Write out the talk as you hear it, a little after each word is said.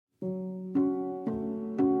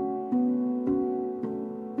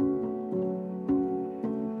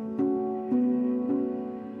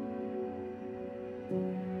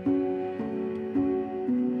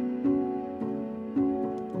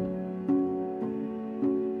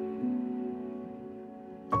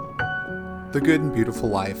The Good and Beautiful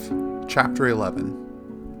Life, Chapter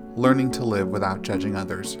 11, Learning to Live Without Judging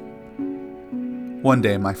Others. One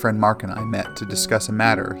day, my friend Mark and I met to discuss a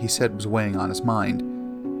matter he said was weighing on his mind.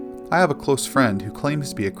 I have a close friend who claims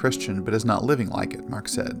to be a Christian but is not living like it, Mark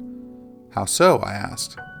said. How so? I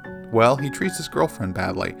asked. Well, he treats his girlfriend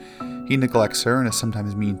badly. He neglects her and is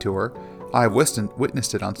sometimes mean to her. I have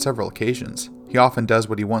witnessed it on several occasions. He often does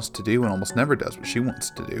what he wants to do and almost never does what she wants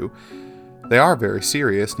to do. They are very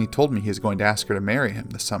serious, and he told me he is going to ask her to marry him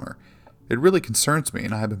this summer. It really concerns me,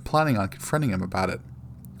 and I have been planning on confronting him about it.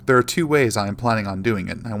 There are 2 ways I am planning on doing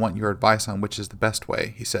it, and I want your advice on which is the best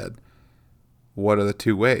way, he said. What are the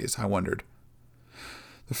 2 ways? I wondered.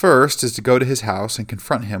 The first is to go to his house and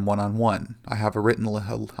confront him one-on-one. I have written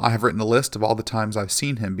a list of all the times I've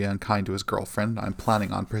seen him be unkind to his girlfriend. I'm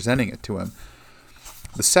planning on presenting it to him.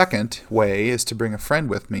 The second way is to bring a friend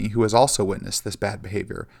with me who has also witnessed this bad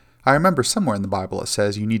behavior. I remember somewhere in the Bible it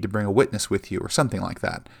says you need to bring a witness with you or something like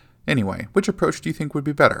that. Anyway, which approach do you think would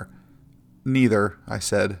be better? Neither, I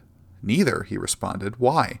said. Neither, he responded.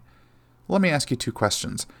 Why? Let me ask you 2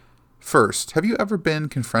 questions. First, have you ever been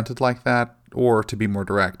confronted like that? Or, to be more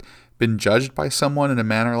direct, been judged by someone in a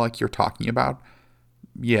manner like you're talking about?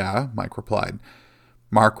 Yeah, Mark replied.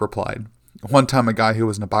 One time a guy who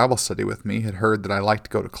was in a Bible study with me had heard that I liked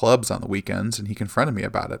to go to clubs on the weekends, and he confronted me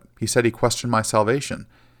about it. He said he questioned my salvation.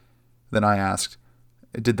 Then I asked,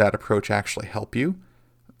 did that approach actually help you?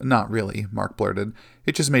 Not really, Mark blurted.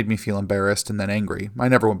 It just made me feel embarrassed and then angry. I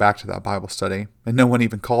never went back to that Bible study, and no one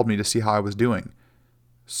even called me to see how I was doing.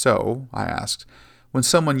 So, I asked, when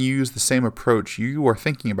someone used the same approach you are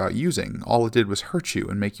thinking about using, all it did was hurt you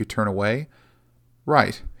and make you turn away?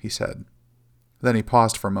 Right, he said. Then he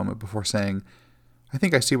paused for a moment before saying, I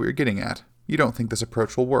think I see what you're getting at. You don't think this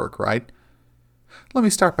approach will work, right? Let me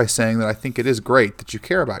start by saying that I think it is great that you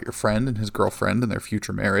care about your friend and his girlfriend and their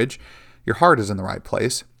future marriage. Your heart is in the right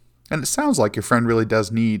place, and it sounds like your friend really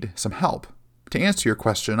does need some help. To answer your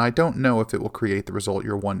question, I don't know if it will create the result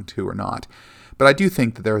you're wanting to or not, but I do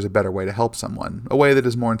think that there is a better way to help someone, a way that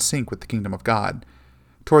is more in sync with the kingdom of God.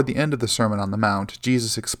 Toward the end of the Sermon on the Mount,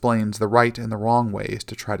 Jesus explains the right and the wrong ways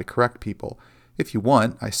to try to correct people. If you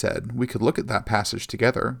want, I said, we could look at that passage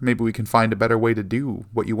together. Maybe we can find a better way to do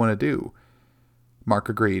what you want to do. Mark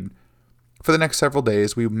agreed. For the next several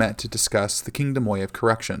days, we met to discuss the kingdom way of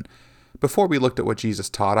correction. Before we looked at what Jesus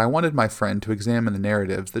taught, I wanted my friend to examine the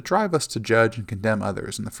narratives that drive us to judge and condemn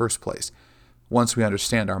others in the first place. Once we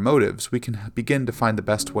understand our motives, we can begin to find the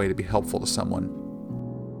best way to be helpful to someone.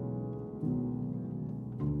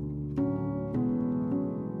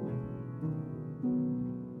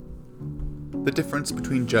 The difference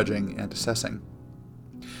between judging and assessing.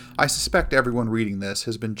 I suspect everyone reading this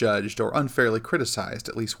has been judged or unfairly criticized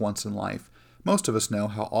at least once in life. Most of us know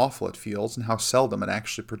how awful it feels and how seldom it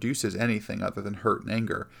actually produces anything other than hurt and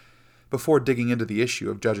anger. Before digging into the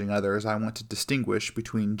issue of judging others, I want to distinguish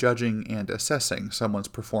between judging and assessing someone's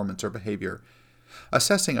performance or behavior.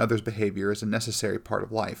 Assessing others' behavior is a necessary part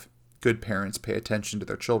of life. Good parents pay attention to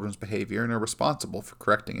their children's behavior and are responsible for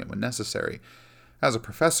correcting it when necessary. As a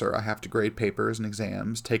professor, I have to grade papers and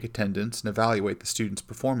exams, take attendance, and evaluate the students'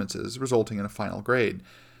 performances, resulting in a final grade.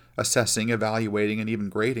 Assessing, evaluating, and even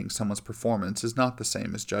grading someone's performance is not the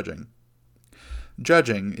same as judging.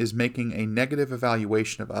 Judging is making a negative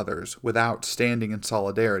evaluation of others without standing in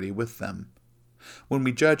solidarity with them. When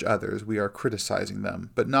we judge others, we are criticizing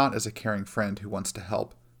them, but not as a caring friend who wants to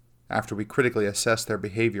help. After we critically assess their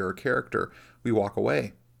behavior or character, we walk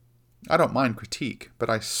away. I don't mind critique, but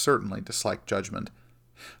I certainly dislike judgment.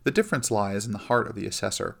 The difference lies in the heart of the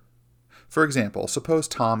assessor. For example, suppose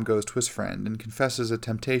Tom goes to his friend and confesses a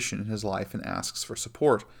temptation in his life and asks for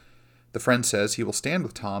support. The friend says he will stand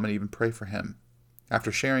with Tom and even pray for him.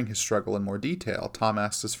 After sharing his struggle in more detail, Tom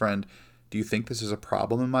asks his friend, "Do you think this is a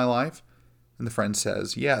problem in my life?" And the friend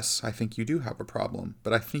says, "Yes, I think you do have a problem,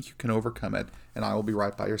 but I think you can overcome it, and I will be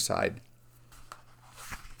right by your side."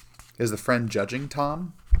 Is the friend judging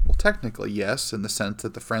Tom? Well, technically, yes, in the sense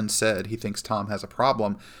that the friend said he thinks Tom has a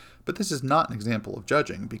problem, but this is not an example of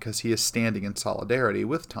judging because he is standing in solidarity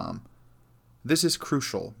with Tom. This is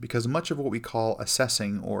crucial because much of what we call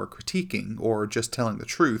assessing or critiquing or just telling the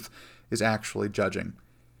truth is actually judging.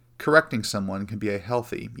 Correcting someone can be a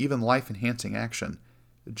healthy, even life-enhancing action.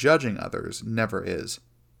 Judging others never is.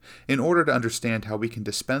 In order to understand how we can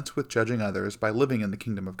dispense with judging others by living in the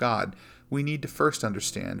kingdom of God, we need to first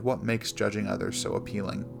understand what makes judging others so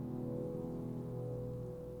appealing.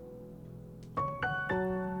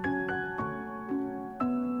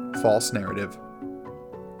 False narrative.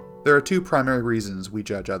 There are 2 primary reasons we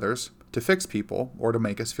judge others: to fix people or to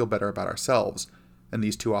make us feel better about ourselves, and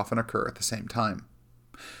these 2 often occur at the same time.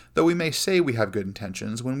 Though we may say we have good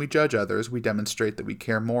intentions, when we judge others, we demonstrate that we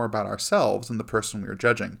care more about ourselves than the person we are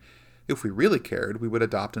judging. If we really cared, we would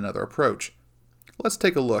adopt another approach. Let's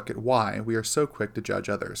take a look at why we are so quick to judge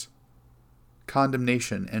others.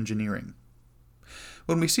 Condemnation engineering.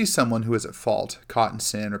 When we see someone who is at fault, caught in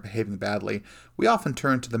sin, or behaving badly, we often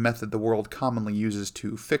turn to the method the world commonly uses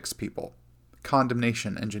to fix people: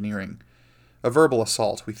 condemnation engineering. A verbal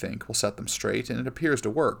assault, we think, will set them straight, and it appears to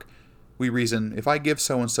work. We reason, if I give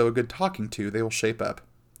so-and-so a good talking to, they will shape up.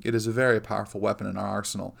 It is a very powerful weapon in our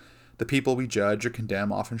arsenal. The people we judge or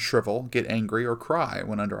condemn often shrivel, get angry, or cry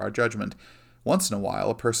when under our judgment. Once in a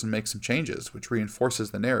while, a person makes some changes, which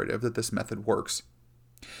reinforces the narrative that this method works.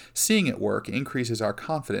 Seeing it work increases our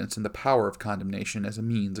confidence in the power of condemnation as a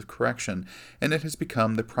means of correction, and it has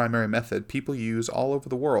become the primary method people use all over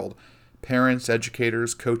the world. Parents,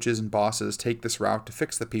 educators, coaches, and bosses take this route to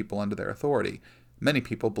fix the people under their authority. Many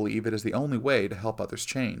people believe it is the only way to help others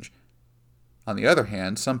change. On the other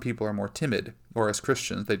hand, some people are more timid, or as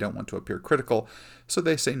Christians they don't want to appear critical, so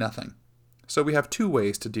they say nothing. So we have two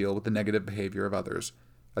ways to deal with the negative behavior of others: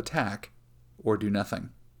 attack or do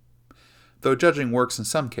nothing. Though judging works in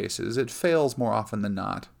some cases, it fails more often than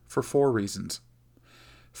not, for 4 reasons.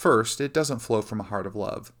 First, it doesn't flow from a heart of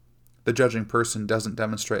love. The judging person doesn't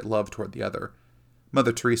demonstrate love toward the other.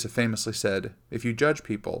 Mother Teresa famously said, "If you judge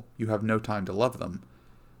people, you have no time to love them."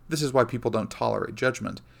 This is why people don't tolerate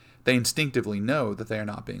judgment. They instinctively know that they are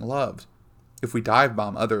not being loved. If we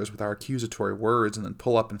dive-bomb others with our accusatory words and then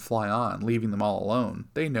pull up and fly on, leaving them all alone,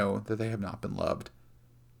 they know that they have not been loved.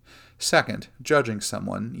 Second, judging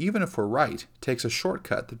someone, even if we're right, takes a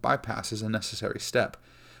shortcut that bypasses a necessary step.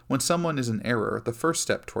 When someone is in error, the first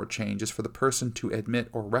step toward change is for the person to admit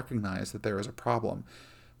or recognize that there is a problem.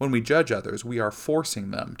 When we judge others, we are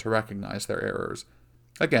forcing them to recognize their errors.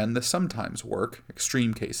 Again, this sometimes works,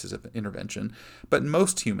 extreme cases of intervention, but in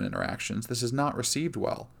most human interactions, this is not received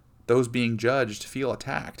well. Those being judged feel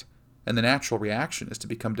attacked, and the natural reaction is to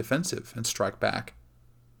become defensive and strike back.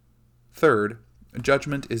 Third,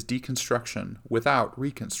 judgment is deconstruction without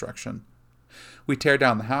reconstruction. We tear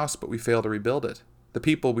down the house, but we fail to rebuild it. The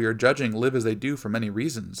people we are judging live as they do for many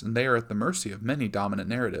reasons, and they are at the mercy of many dominant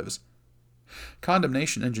narratives.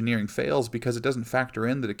 Condemnation engineering fails because it doesn't factor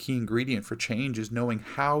in that a key ingredient for change is knowing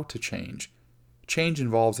how to change. Change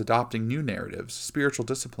involves adopting new narratives, spiritual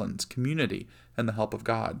disciplines, community, and the help of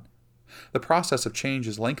God. The process of change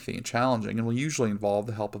is lengthy and challenging and will usually involve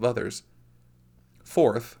the help of others.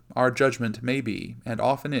 Fourth, our judgment may be, and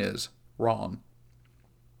often is, wrong.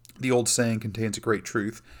 The old saying contains a great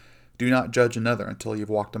truth: do not judge another until you've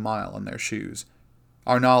walked a mile in their shoes.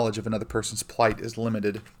 Our knowledge of another person's plight is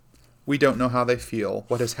limited. We don't know how they feel,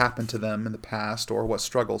 what has happened to them in the past, or what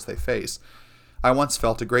struggles they face. I once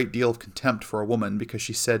felt a great deal of contempt for a woman because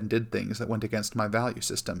she said and did things that went against my value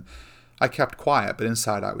system. I kept quiet, but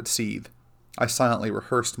inside I would seethe. I silently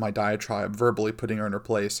rehearsed my diatribe, verbally putting her in her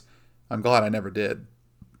place. I'm glad I never did.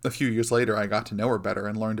 A few years later, I got to know her better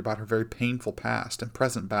and learned about her very painful past and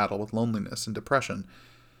present battle with loneliness and depression.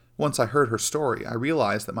 Once I heard her story, I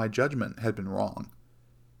realized that my judgment had been wrong.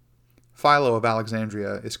 Philo of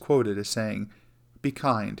Alexandria is quoted as saying, "Be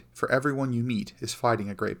kind, for everyone you meet is fighting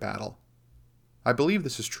a great battle." I believe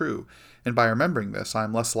this is true, and by remembering this, I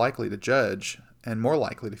am less likely to judge and more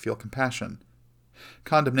likely to feel compassion.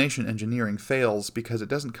 Condemnation engineering fails because it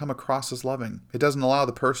doesn't come across as loving. It doesn't allow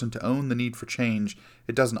the person to own the need for change.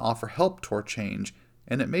 It doesn't offer help toward change,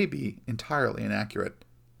 and it may be entirely inaccurate.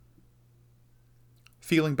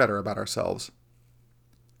 Feeling better about ourselves.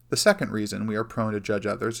 The second reason we are prone to judge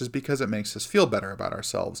others is because it makes us feel better about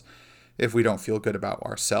ourselves. If we don't feel good about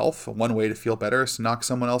ourselves, one way to feel better is to knock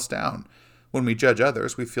someone else down. When we judge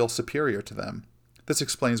others, we feel superior to them. This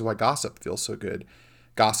explains why gossip feels so good.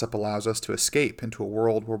 Gossip allows us to escape into a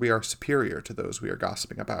world where we are superior to those we are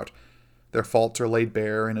gossiping about. Their faults are laid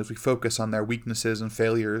bare, and as we focus on their weaknesses and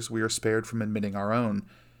failures, we are spared from admitting our own.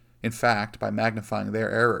 In fact, by magnifying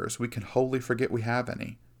their errors, we can wholly forget we have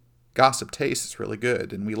any. Gossip tastes really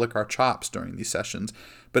good, and we lick our chops during these sessions,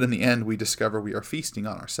 but in the end we discover we are feasting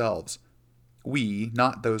on ourselves. We,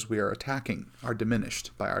 not those we are attacking, are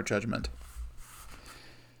diminished by our judgment.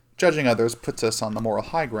 Judging others puts us on the moral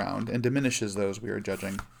high ground and diminishes those we are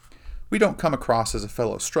judging. We don't come across as a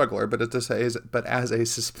fellow struggler, but as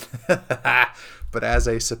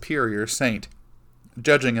a superior saint.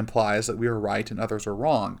 Judging implies that we are right and others are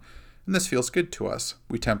wrong, and this feels good to us.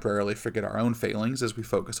 We temporarily forget our own failings as we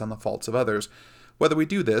focus on the faults of others. Whether we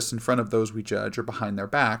do this in front of those we judge or behind their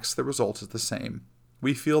backs, the result is the same.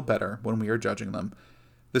 We feel better when we are judging them.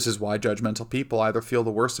 This is why judgmental people either feel the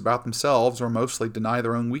worst about themselves or mostly deny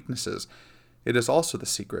their own weaknesses. It is also the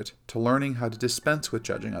secret to learning how to dispense with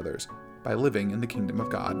judging others by living in the kingdom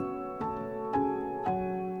of God.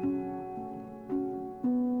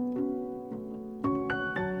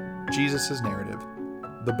 Jesus' narrative,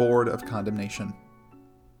 the board of condemnation.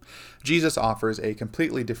 Jesus offers a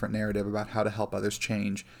completely different narrative about how to help others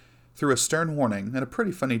change. Through a stern warning and a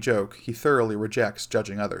pretty funny joke, he thoroughly rejects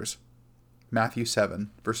judging others. Matthew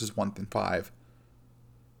 7, verses 1 through 5.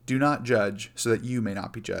 Do not judge, so that you may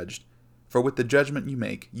not be judged. For with the judgment you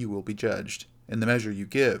make, you will be judged, and the measure you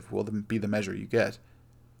give will be the measure you get.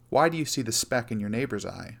 Why do you see the speck in your neighbor's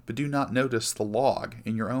eye, but do not notice the log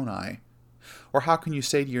in your own eye? Or how can you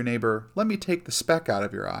say to your neighbor, let me take the speck out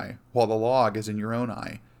of your eye, while the log is in your own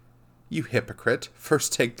eye? You hypocrite,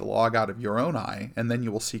 first take the log out of your own eye, and then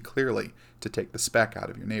you will see clearly to take the speck out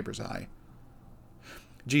of your neighbor's eye.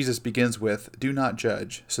 Jesus begins with, do not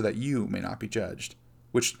judge, so that you may not be judged,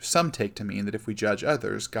 which some take to mean that if we judge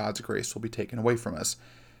others, God's grace will be taken away from us.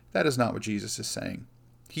 That is not what Jesus is saying.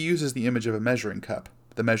 He uses the image of a measuring cup,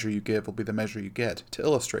 the measure you give will be the measure you get, to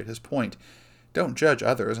illustrate his point. Don't judge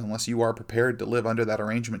others unless you are prepared to live under that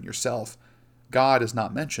arrangement yourself. God is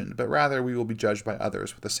not mentioned, but rather we will be judged by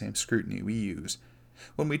others with the same scrutiny we use.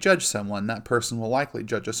 When we judge someone, that person will likely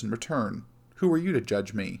judge us in return. Who are you to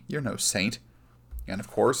judge me? You're no saint. And of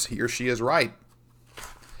course, he or she is right.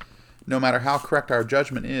 No matter how correct our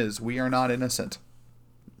judgment is, we are not innocent.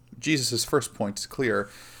 Jesus' first point is clear.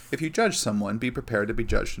 If you judge someone, be prepared to be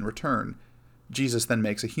judged in return. Jesus then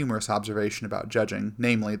makes a humorous observation about judging,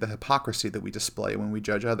 namely the hypocrisy that we display when we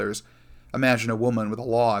judge others. Imagine a woman with a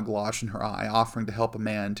log lodged in her eye offering to help a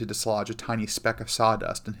man to dislodge a tiny speck of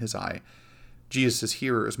sawdust in his eye. Jesus'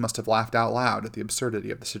 hearers must have laughed out loud at the absurdity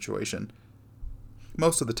of the situation.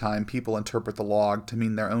 Most of the time, people interpret the log to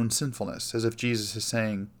mean their own sinfulness, as if Jesus is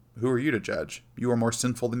saying, who are you to judge? You are more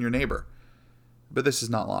sinful than your neighbor. But this is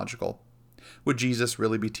not logical. Would Jesus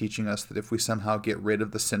really be teaching us that if we somehow get rid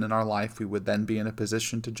of the sin in our life, we would then be in a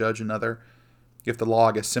position to judge another? If the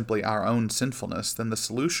log is simply our own sinfulness, then the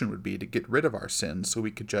solution would be to get rid of our sins so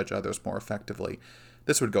we could judge others more effectively.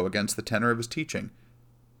 This would go against the tenor of his teaching.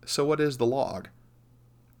 So what is the log?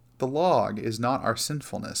 The log is not our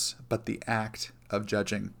sinfulness, but the act of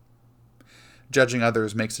judging. Judging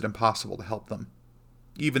others makes it impossible to help them.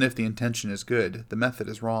 Even if the intention is good, the method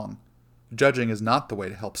is wrong. Judging is not the way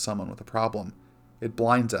to help someone with a problem. It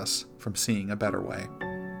blinds us from seeing a better way.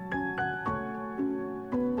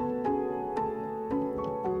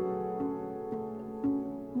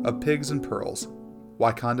 Of Pigs and Pearls,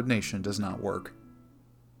 Why Condemnation Does Not Work.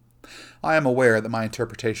 I am aware that my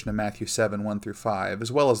interpretation of Matthew 7, 1 through 5,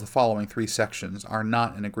 as well as the following 3 sections, are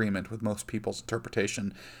not in agreement with most people's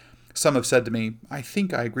interpretation. Some have said to me, I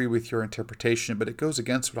think I agree with your interpretation, but it goes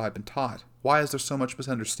against what I've been taught. Why is there so much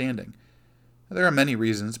misunderstanding? There are many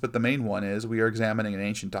reasons, but the main one is we are examining an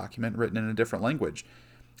ancient document written in a different language.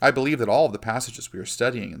 I believe that all of the passages we are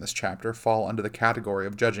studying in this chapter fall under the category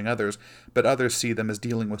of judging others, but others see them as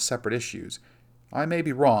dealing with separate issues. I may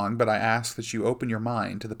be wrong, but I ask that you open your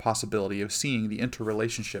mind to the possibility of seeing the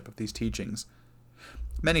interrelationship of these teachings.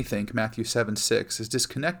 Many think Matthew 7:6 is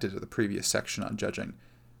disconnected of the previous section on judging.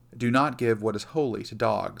 Do not give what is holy to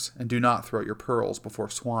dogs, and do not throw your pearls before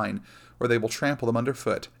swine, or they will trample them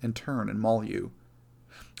underfoot and turn and maul you.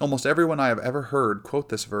 Almost everyone I have ever heard quote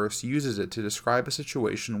this verse uses it to describe a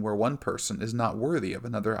situation where one person is not worthy of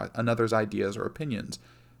another's ideas or opinions.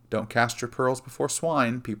 Don't cast your pearls before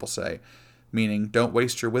swine, people say, meaning don't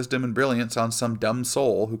waste your wisdom and brilliance on some dumb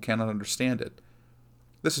soul who cannot understand it.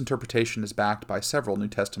 This interpretation is backed by several New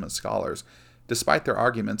Testament scholars. Despite their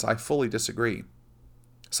arguments, I fully disagree.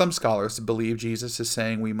 Some scholars believe Jesus is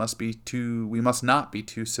saying we must not be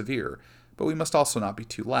too severe, but we must also not be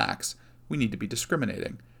too lax. We need to be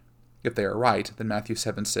discriminating. If they are right, then Matthew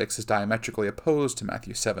 7:6 is diametrically opposed to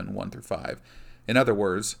Matthew 7, 1 through 5. In other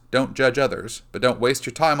words, don't judge others, but don't waste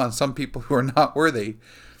your time on some people who are not worthy.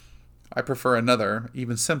 I prefer another,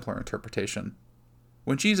 even simpler interpretation.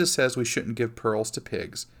 When Jesus says we shouldn't give pearls to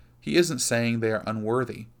pigs, he isn't saying they are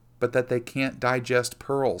unworthy, but that they can't digest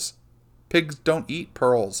pearls. Pigs don't eat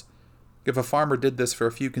pearls. If a farmer did this for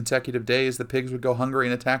a few consecutive days, the pigs would go hungry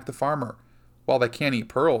and attack the farmer. While they can't eat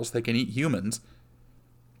pearls, they can eat humans.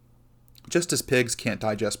 Just as pigs can't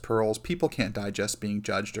digest pearls, people can't digest being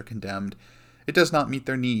judged or condemned. It does not meet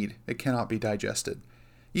their need. It cannot be digested.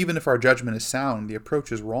 Even if our judgment is sound, the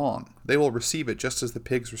approach is wrong. They will receive it just as the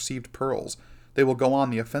pigs received pearls. They will go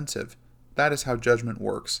on the offensive. That is how judgment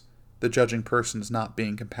works. The judging person is not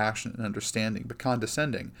being compassionate and understanding, but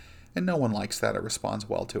condescending, and no one likes that or responds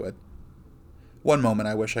well to it. One moment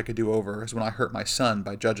I wish I could do over is when I hurt my son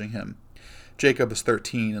by judging him. Jacob was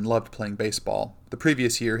 13 and loved playing baseball. The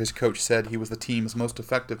previous year, his coach said he was the team's most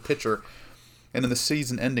effective pitcher, and in the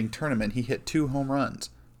season-ending tournament, he hit 2 home runs.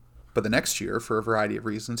 But the next year, for a variety of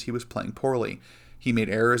reasons, he was playing poorly. He made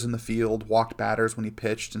errors in the field, walked batters when he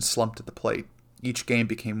pitched, and slumped at the plate. Each game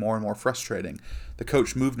became more and more frustrating. The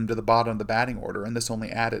coach moved him to the bottom of the batting order, and this only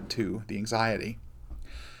added to the anxiety.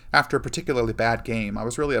 After a particularly bad game, I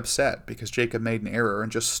was really upset because Jacob made an error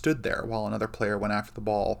and just stood there while another player went after the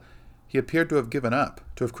ball. He appeared to have given up,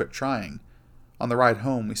 to have quit trying. On the ride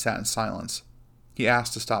home, we sat in silence. He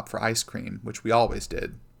asked to stop for ice cream, which we always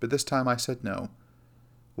did, but this time I said no.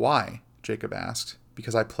 "Why?" Jacob asked.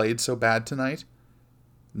 "Because I played so bad tonight?"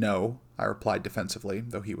 "No," I replied defensively,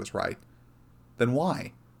 though he was right. "Then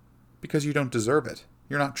why?" "Because you don't deserve it.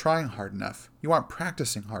 You're not trying hard enough. You aren't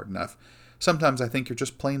practicing hard enough. Sometimes I think you're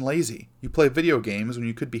just plain lazy. You play video games when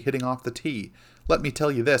you could be hitting off the tee. Let me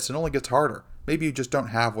tell you this, it only gets harder. Maybe you just don't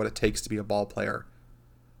have what it takes to be a ball player."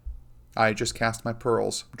 I just cast my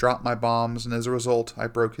pearls, dropped my bombs, and as a result, I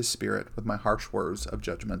broke his spirit with my harsh words of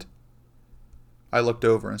judgment. I looked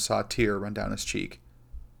over and saw a tear run down his cheek.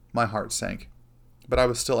 My heart sank. But I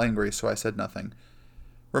was still angry, so I said nothing.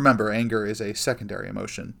 Remember, anger is a secondary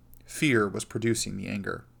emotion. Fear was producing the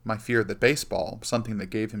anger. My fear that baseball, something that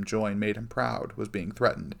gave him joy and made him proud, was being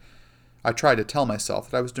threatened. I tried to tell myself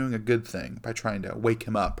that I was doing a good thing by trying to wake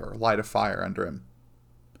him up or light a fire under him.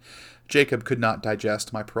 Jacob could not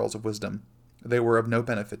digest my pearls of wisdom. They were of no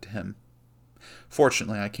benefit to him.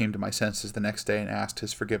 Fortunately, I came to my senses the next day and asked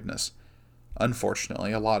his forgiveness.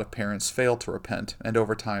 Unfortunately, a lot of parents fail to repent, and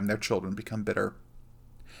over time their children become bitter.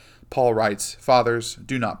 Paul writes, "Fathers,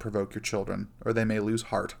 do not provoke your children, or they may lose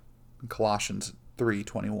heart." In Colossians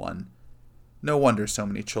 3:21. No wonder so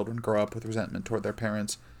many children grow up with resentment toward their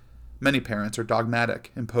parents. Many parents are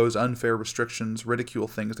dogmatic, impose unfair restrictions, ridicule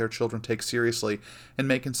things their children take seriously, and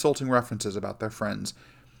make insulting references about their friends.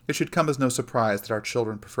 It should come as no surprise that our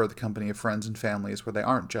children prefer the company of friends and families where they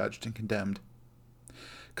aren't judged and condemned.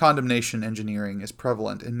 Condemnation engineering is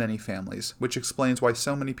prevalent in many families, which explains why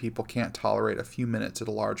so many people can't tolerate a few minutes at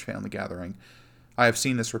a large family gathering. I have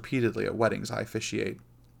seen this repeatedly at weddings I officiate.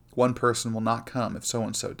 One person will not come if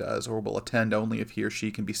so-and-so does, or will attend only if he or she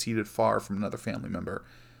can be seated far from another family member.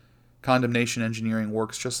 Condemnation engineering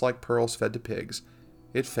works just like pearls fed to pigs.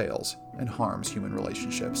 It fails and harms human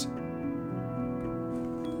relationships.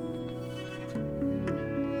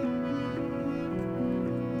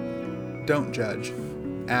 Don't judge.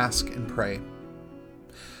 Ask and pray.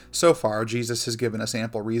 So far, Jesus has given us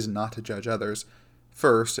ample reason not to judge others.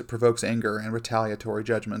 First, it provokes anger and retaliatory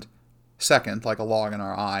judgment. Second, like a log in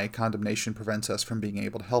our eye, condemnation prevents us from being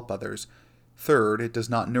able to help others. Third, it does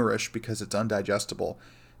not nourish because it's undigestible.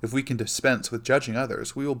 If we can dispense with judging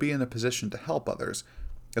others, we will be in a position to help others.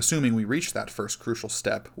 Assuming we reach that first crucial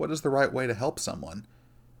step, what is the right way to help someone?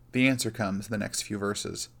 The answer comes in the next few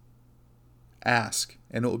verses. Ask,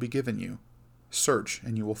 and it will be given you. Search,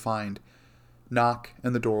 and you will find. Knock,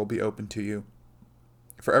 and the door will be opened to you.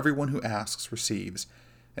 For everyone who asks receives,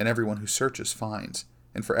 and everyone who searches finds,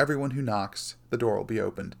 and for everyone who knocks, the door will be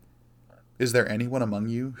opened. Is there anyone among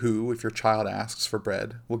you who, if your child asks for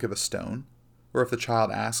bread, will give a stone? Or if the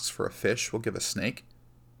child asks for a fish, will give a snake?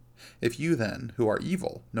 If you then, who are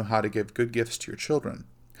evil, know how to give good gifts to your children,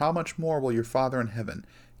 how much more will your Father in heaven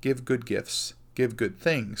give good gifts, give good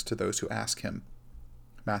things to those who ask him?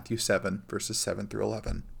 Matthew 7, verses 7 through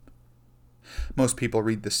 11. Most people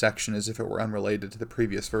read this section as if it were unrelated to the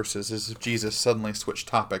previous verses, as if Jesus suddenly switched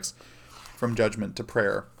topics from judgment to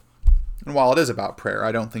prayer. And while it is about prayer,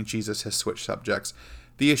 I don't think Jesus has switched subjects.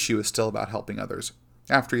 The issue is still about helping others.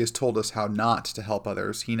 After he has told us how not to help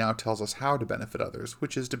others, he now tells us how to benefit others,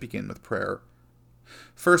 which is to begin with prayer.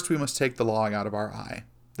 First, we must take the log out of our eye.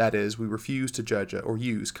 That is, we refuse to judge or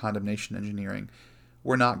use condemnation engineering.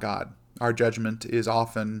 We're not God. Our judgment is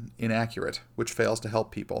often inaccurate, which fails to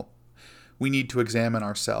help people. We need to examine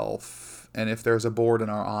ourselves, and if there's a board in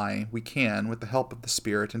our eye, we can, with the help of the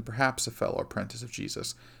Spirit and perhaps a fellow apprentice of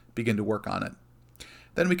Jesus, begin to work on it.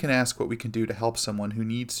 Then we can ask what we can do to help someone who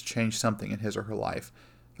needs to change something in his or her life.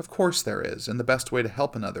 Of course there is, and the best way to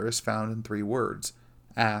help another is found in 3 words: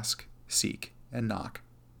 ask, seek, and knock.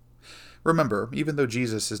 Remember, even though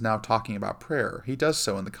Jesus is now talking about prayer, he does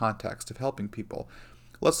so in the context of helping people.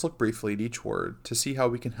 Let's look briefly at each word to see how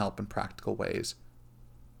we can help in practical ways.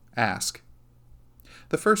 Ask.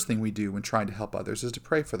 The first thing we do when trying to help others is to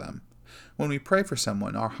pray for them. When we pray for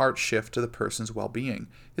someone, our hearts shift to the person's well-being.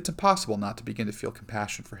 It's impossible not to begin to feel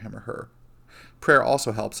compassion for him or her. Prayer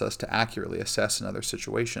also helps us to accurately assess another's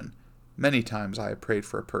situation. Many times I have prayed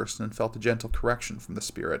for a person and felt a gentle correction from the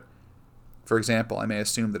Spirit. For example, I may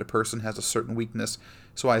assume that a person has a certain weakness,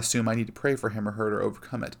 so I assume I need to pray for him or her to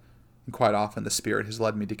overcome it. And quite often the Spirit has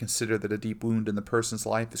led me to consider that a deep wound in the person's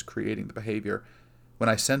life is creating the behavior. When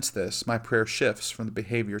I sense this, my prayer shifts from the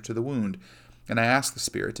behavior to the wound, and I ask the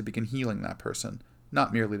Spirit to begin healing that person,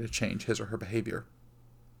 not merely to change his or her behavior.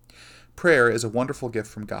 Prayer is a wonderful gift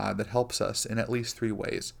from God that helps us in at least 3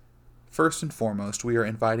 ways. First and foremost, we are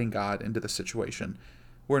inviting God into the situation.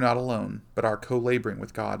 We're not alone, but are co-laboring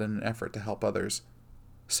with God in an effort to help others.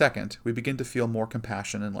 Second, we begin to feel more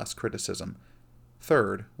compassion and less criticism.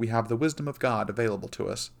 Third, we have the wisdom of God available to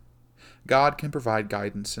us. God can provide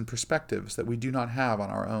guidance and perspectives that we do not have on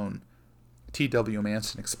our own. T.W.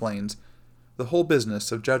 Manson explains, "The whole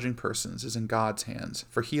business of judging persons is in God's hands,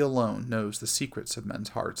 for He alone knows the secrets of men's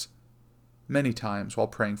hearts." Many times while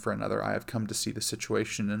praying for another, I have come to see the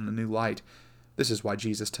situation in a new light. This is why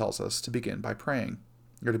Jesus tells us to begin by praying,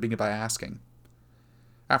 or to begin by asking.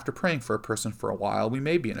 After praying for a person for a while, we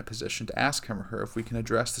may be in a position to ask him or her if we can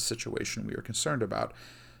address the situation we are concerned about.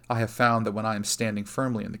 I have found that when I am standing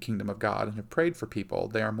firmly in the kingdom of God and have prayed for people,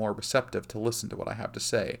 they are more receptive to listen to what I have to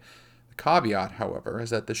say. The caveat, however, is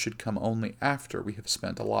that this should come only after we have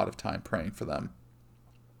spent a lot of time praying for them.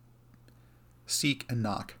 Seek and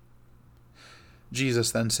knock.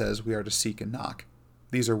 Jesus then says we are to seek and knock.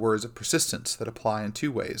 These are words of persistence that apply in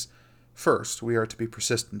 2 ways. First, we are to be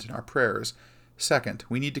persistent in our prayers. Second,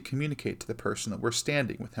 we need to communicate to the person that we're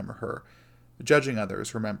standing with him or her. Judging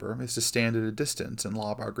others, remember, is to stand at a distance and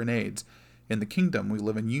lob our grenades. In the kingdom, we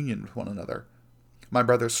live in union with one another. My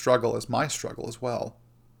brother's struggle is my struggle as well.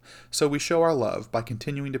 So we show our love by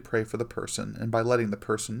continuing to pray for the person and by letting the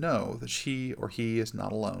person know that she or he is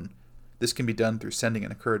not alone. This can be done through sending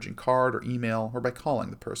an encouraging card or email or by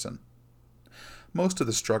calling the person. Most of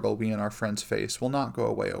the struggle we and our friends face will not go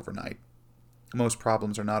away overnight. Most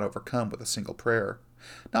problems are not overcome with a single prayer.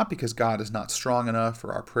 Not because God is not strong enough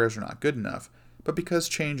or our prayers are not good enough, but because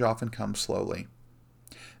change often comes slowly.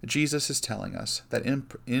 Jesus is telling us that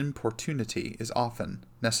importunity is often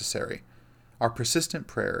necessary. Our persistent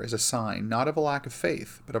prayer is a sign not of a lack of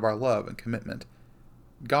faith, but of our love and commitment.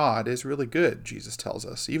 God is really good, Jesus tells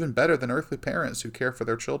us, even better than earthly parents who care for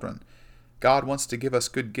their children. God wants to give us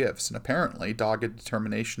good gifts, and apparently dogged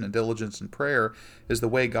determination and diligence in prayer is the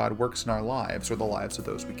way God works in our lives or the lives of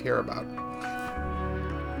those we care about.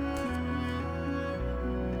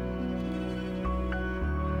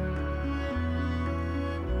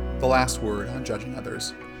 The last word on judging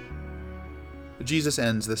others. Jesus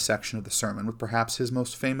ends this section of the sermon with perhaps his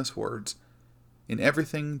most famous words, "In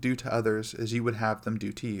everything do to others as you would have them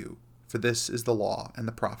do to you, for this is the law and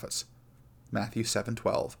the prophets." Matthew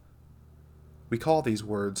 7:12. We call these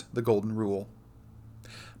words the Golden Rule.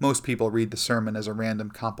 Most people read the sermon as a random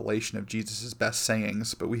compilation of Jesus' best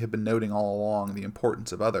sayings, but we have been noting all along the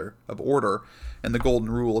importance of order, and the Golden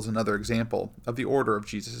Rule is another example of the order of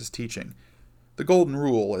Jesus' teaching. The Golden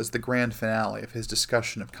Rule is the grand finale of his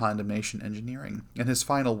discussion of condemnation engineering, and his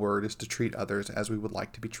final word is to treat others as we would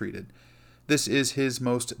like to be treated. This is his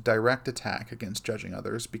most direct attack against judging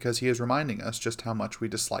others, because he is reminding us just how much we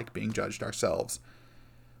dislike being judged ourselves.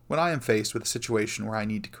 When I am faced with a situation where I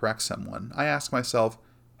need to correct someone, I ask myself,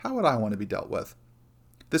 how would I want to be dealt with?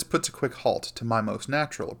 This puts a quick halt to my most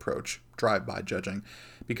natural approach, drive-by judging,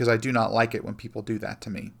 because I do not like it when people do that to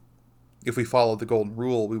me. If we followed the Golden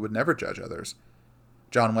Rule, we would never judge others.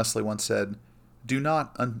 John Wesley once said, Do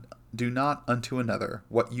not unto another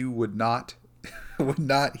what you would not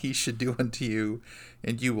he should do unto you,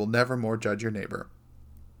 and you will never more judge your neighbor.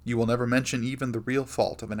 You will never mention even the real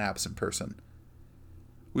fault of an absent person.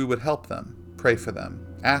 We would help them, pray for them,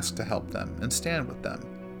 ask to help them, and stand with them,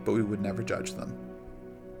 but we would never judge them.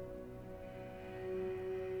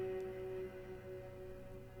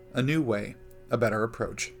 A new way, a better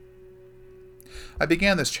approach. I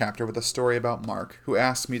began this chapter with a story about Mark, who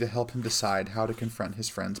asked me to help him decide how to confront his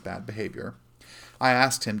friend's bad behavior. I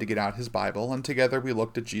asked him to get out his Bible, and together we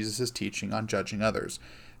looked at Jesus' teaching on judging others,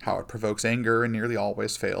 how it provokes anger and nearly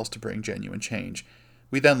always fails to bring genuine change.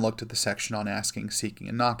 We then looked at the section on asking, seeking,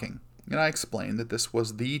 and knocking, and I explained that this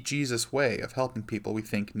was the Jesus way of helping people we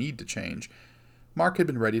think need to change. Mark had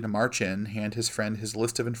been ready to march in, hand his friend his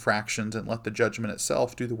list of infractions, and let the judgment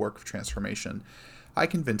itself do the work of transformation. I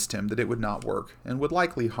convinced him that it would not work, and would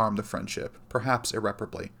likely harm the friendship, perhaps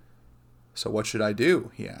irreparably. "So what should I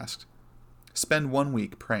do?" he asked. "Spend 1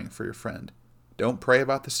 week praying for your friend. Don't pray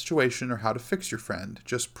about the situation or how to fix your friend.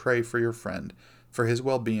 Just pray for your friend, for his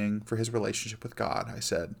well-being, for his relationship with God," I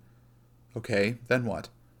said. "Okay, then what?"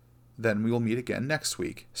 "Then we will meet again next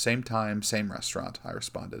week. Same time, same restaurant," I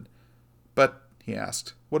responded. "But," he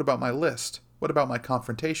asked, "what about my list? What about my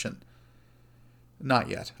confrontation?" "Not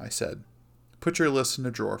yet," I said. Put your list in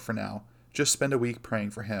a drawer for now. Just spend a week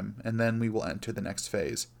praying for him, and then we will enter the next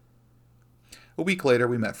phase. A week later,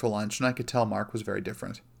 we met for lunch, and I could tell Mark was very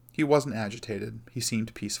different. He wasn't agitated. He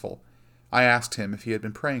seemed peaceful. I asked him if he had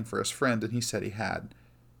been praying for his friend, and he said he had.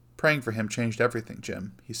 Praying for him changed everything,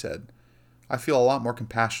 Jim, he said. I feel a lot more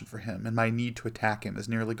compassion for him, and my need to attack him is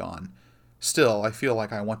nearly gone. Still, I feel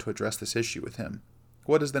like I want to address this issue with him.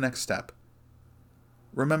 What is the next step?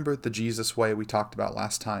 Remember the Jesus way we talked about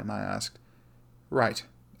last time, I asked. Right.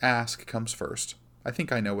 Ask comes first. I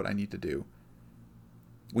think I know what I need to do.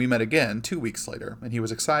 We met again 2 weeks later, and he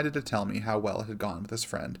was excited to tell me how well it had gone with his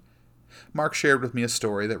friend. Mark shared with me a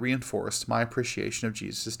story that reinforced my appreciation of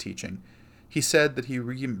Jesus' teaching. He said that he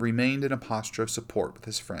remained in a posture of support with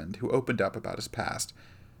his friend, who opened up about his past.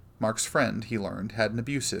 Mark's friend, he learned, had an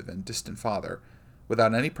abusive and distant father.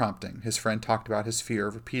 Without any prompting, his friend talked about his fear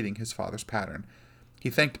of repeating his father's pattern. He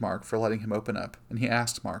thanked Mark for letting him open up, and he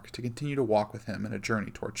asked Mark to continue to walk with him in a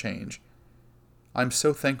journey toward change. I'm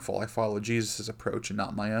so thankful I followed Jesus' approach and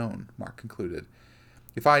not my own, Mark concluded.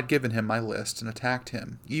 If I had given him my list and attacked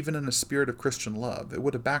him, even in a spirit of Christian love, it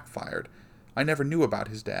would have backfired. I never knew about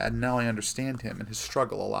his dad, and now I understand him and his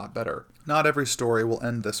struggle a lot better. Not every story will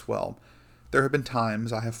end this well. There have been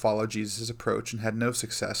times I have followed Jesus' approach and had no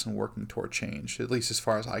success in working toward change, at least as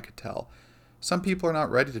far as I could tell. Some people are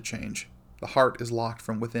not ready to change. The heart is locked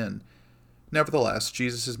from within. Nevertheless,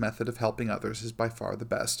 Jesus' method of helping others is by far the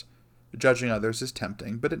best. Judging others is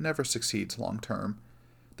tempting, but it never succeeds long term.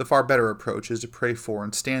 The far better approach is to pray for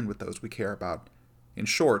and stand with those we care about. In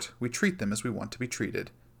short, we treat them as we want to be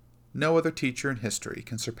treated. No other teacher in history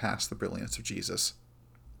can surpass the brilliance of Jesus.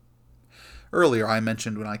 Earlier I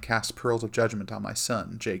mentioned when I cast pearls of judgment on my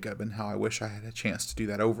son, Jacob, and how I wish I had a chance to do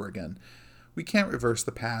that over again. We can't reverse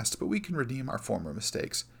the past, but we can redeem our former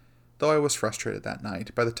mistakes. Though I was frustrated that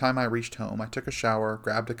night, by the time I reached home, I took a shower,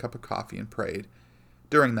 grabbed a cup of coffee, and prayed.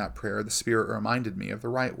 During that prayer, the Spirit reminded me of the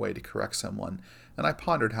right way to correct someone, and I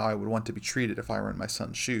pondered how I would want to be treated if I were in my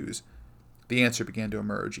son's shoes. The answer began to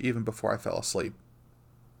emerge even before I fell asleep.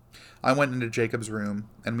 I went into Jacob's room,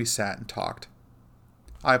 and we sat and talked.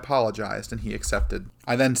 I apologized, and he accepted.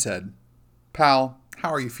 I then said, "Pal, how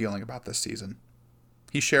are you feeling about this season?"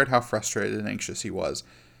 He shared how frustrated and anxious he was.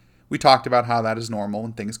 We talked about how that is normal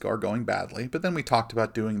when things are going badly, but then we talked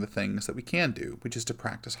about doing the things that we can do, which is to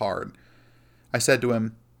practice hard. I said to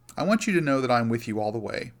him, "I want you to know that I am with you all the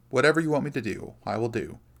way. Whatever you want me to do, I will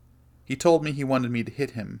do." He told me he wanted me to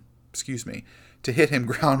hit him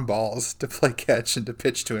ground balls, to play catch, and to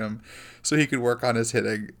pitch to him so he could work on his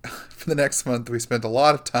hitting. For the next month, we spent a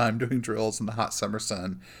lot of time doing drills in the hot summer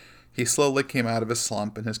sun. He slowly came out of his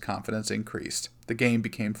slump and his confidence increased. The game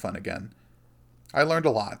became fun again. I learned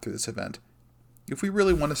a lot through this event. If we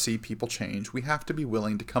really want to see people change, we have to be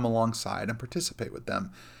willing to come alongside and participate with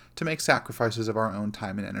them, to make sacrifices of our own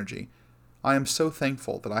time and energy. I am so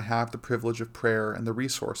thankful that I have the privilege of prayer and the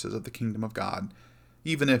resources of the kingdom of God.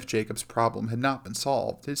 Even if Jacob's problem had not been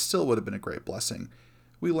solved, it still would have been a great blessing.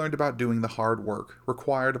 We learned about doing the hard work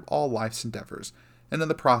required of all life's endeavors, and in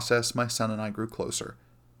the process, my son and I grew closer.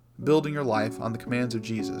 Building your life on the commands of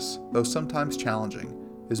Jesus, though sometimes challenging,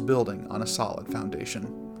 is building on a solid foundation.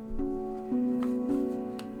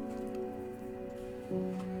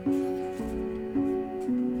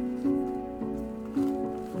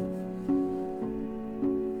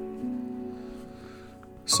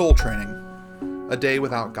 Soul Training, a day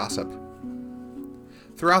without gossip.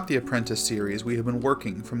 Throughout the Apprentice series, we have been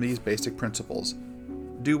working from these basic principles.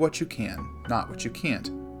 Do what you can, not what you can't.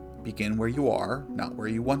 Begin where you are, not where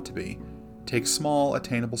you want to be. Take small,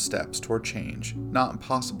 attainable steps toward change, not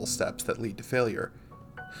impossible steps that lead to failure.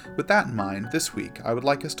 With that in mind, this week I would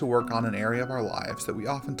like us to work on an area of our lives that we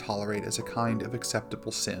often tolerate as a kind of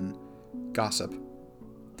acceptable sin: gossip.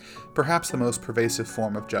 Perhaps the most pervasive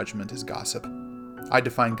form of judgment is gossip. I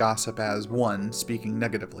define gossip as 1. Speaking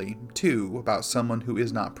negatively, 2. About someone who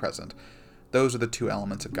is not present. Those are the two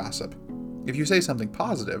elements of gossip. If you say something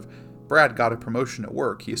positive, "Brad got a promotion at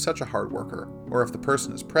work, he is such a hard worker," or if the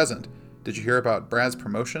person is present, "Did you hear about Brad's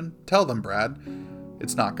promotion? Tell them, Brad."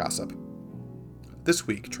 It's not gossip. This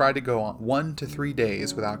week, try to go on 1 to 3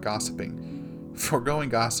 days without gossiping. Foregoing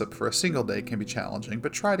gossip for a single day can be challenging,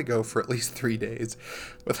 but try to go for at least 3 days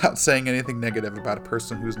without saying anything negative about a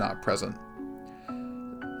person who's not present.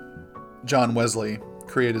 John Wesley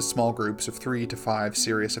created small groups of 3 to 5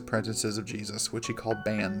 serious apprentices of Jesus, which he called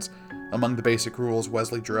bands. Among the basic rules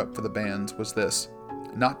Wesley drew up for the bands was this: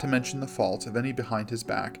 not to mention the fault of any behind his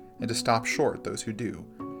back, and to stop short those who do.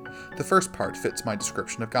 The first part fits my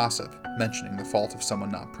description of gossip, mentioning the fault of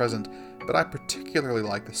someone not present, but I particularly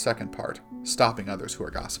like the second part, stopping others who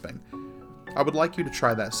are gossiping. I would like you to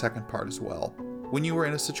try that second part as well. When you are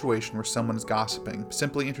in a situation where someone is gossiping,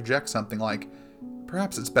 simply interject something like,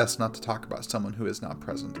 "Perhaps it's best not to talk about someone who is not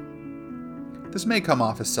present." This may come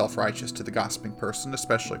off as self-righteous to the gossiping person,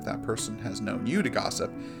 especially if that person has known you to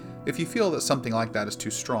gossip. If you feel that something like that is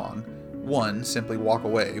too strong, 1. Simply walk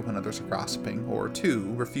away when others are gossiping, or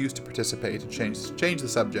 2. Refuse to participate and change the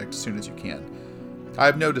subject as soon as you can. I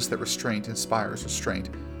have noticed that restraint inspires restraint.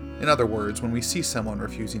 In other words, when we see someone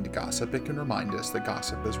refusing to gossip, it can remind us that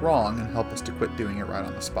gossip is wrong and help us to quit doing it right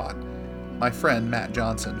on the spot. My friend Matt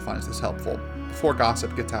Johnson finds this helpful. Before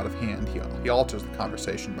gossip gets out of hand, he alters the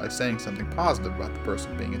conversation by saying something positive about the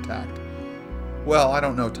person being attacked. "Well, I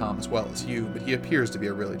don't know Tom as well as you, but he appears to be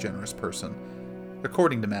a really generous person."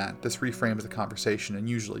 According to Matt, this reframes the conversation and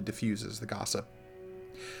usually diffuses the gossip.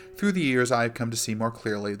 Through the years, I have come to see more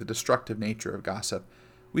clearly the destructive nature of gossip.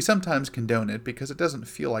 We sometimes condone it because it doesn't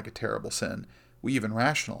feel like a terrible sin. We even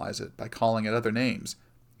rationalize it by calling it other names: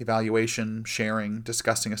 evaluation, sharing,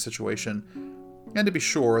 discussing a situation. And to be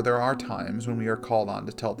sure, there are times when we are called on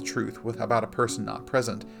to tell the truth about a person not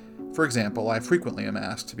present. For example, I frequently am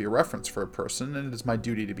asked to be a reference for a person, and it is my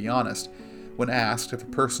duty to be honest. When asked if a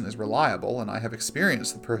person is reliable, and I have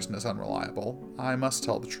experienced the person as unreliable, I must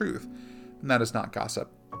tell the truth, and that is not gossip.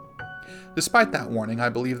 Despite that warning, I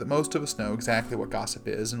believe that most of us know exactly what gossip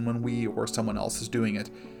is and when we or someone else is doing it.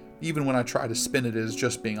 Even when I try to spin it as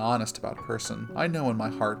just being honest about a person, I know in my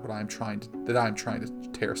heart that I am trying to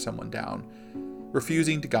tear someone down.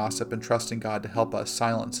 Refusing to gossip and trusting God to help us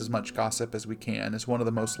silence as much gossip as we can is one of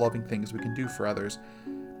the most loving things we can do for others.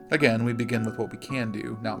 Again, we begin with what we can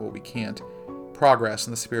do, not what we can't. Progress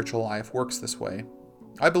in the spiritual life works this way.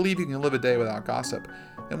 I believe you can live a day without gossip,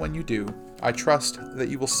 and when you do, I trust that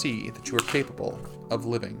you will see that you are capable of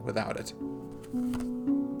living without it.